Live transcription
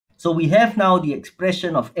So we have now the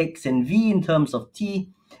expression of x and v in terms of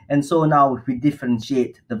t. And so now if we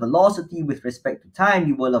differentiate the velocity with respect to time,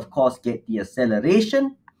 you will of course get the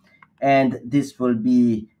acceleration. And this will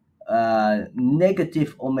be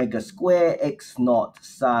negative omega square x naught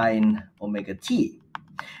sine omega t.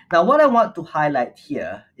 Now, what I want to highlight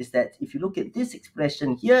here is that if you look at this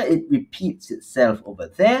expression here, it repeats itself over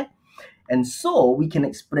there. And so we can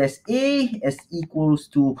express A as equals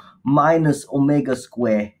to minus omega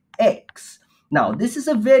square x. Now, this is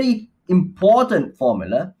a very important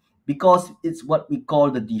formula because it's what we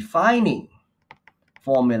call the defining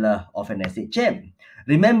formula of an SHM.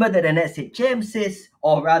 Remember that an SHM says,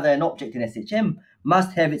 or rather an object in SHM,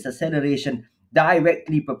 must have its acceleration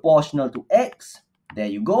directly proportional to x. There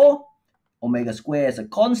you go. Omega square is a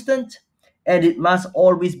constant. And it must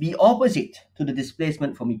always be opposite to the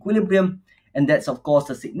displacement from equilibrium. And that's, of course,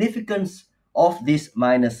 the significance of this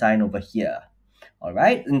minus sign over here. All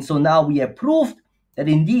right. And so now we have proved that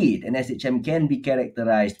indeed an SHM can be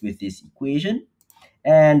characterized with this equation.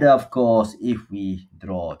 And of course, if we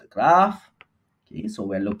draw the graph, okay, so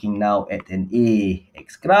we're looking now at an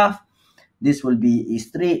AX graph. This will be a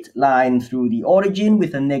straight line through the origin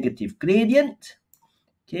with a negative gradient.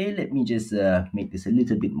 Okay, let me just make this a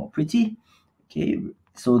little bit more pretty. Okay,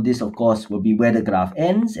 so this of course will be where the graph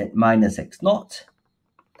ends at minus x naught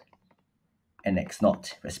and x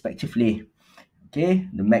naught respectively. Okay,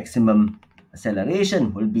 the maximum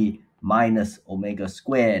acceleration will be minus omega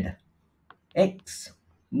squared x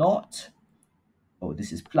naught. Oh,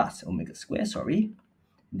 this is plus omega square, sorry.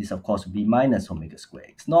 This of course will be minus omega square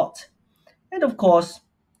x naught. And of course,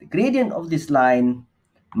 the gradient of this line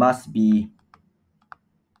must be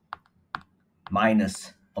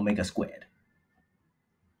minus omega squared.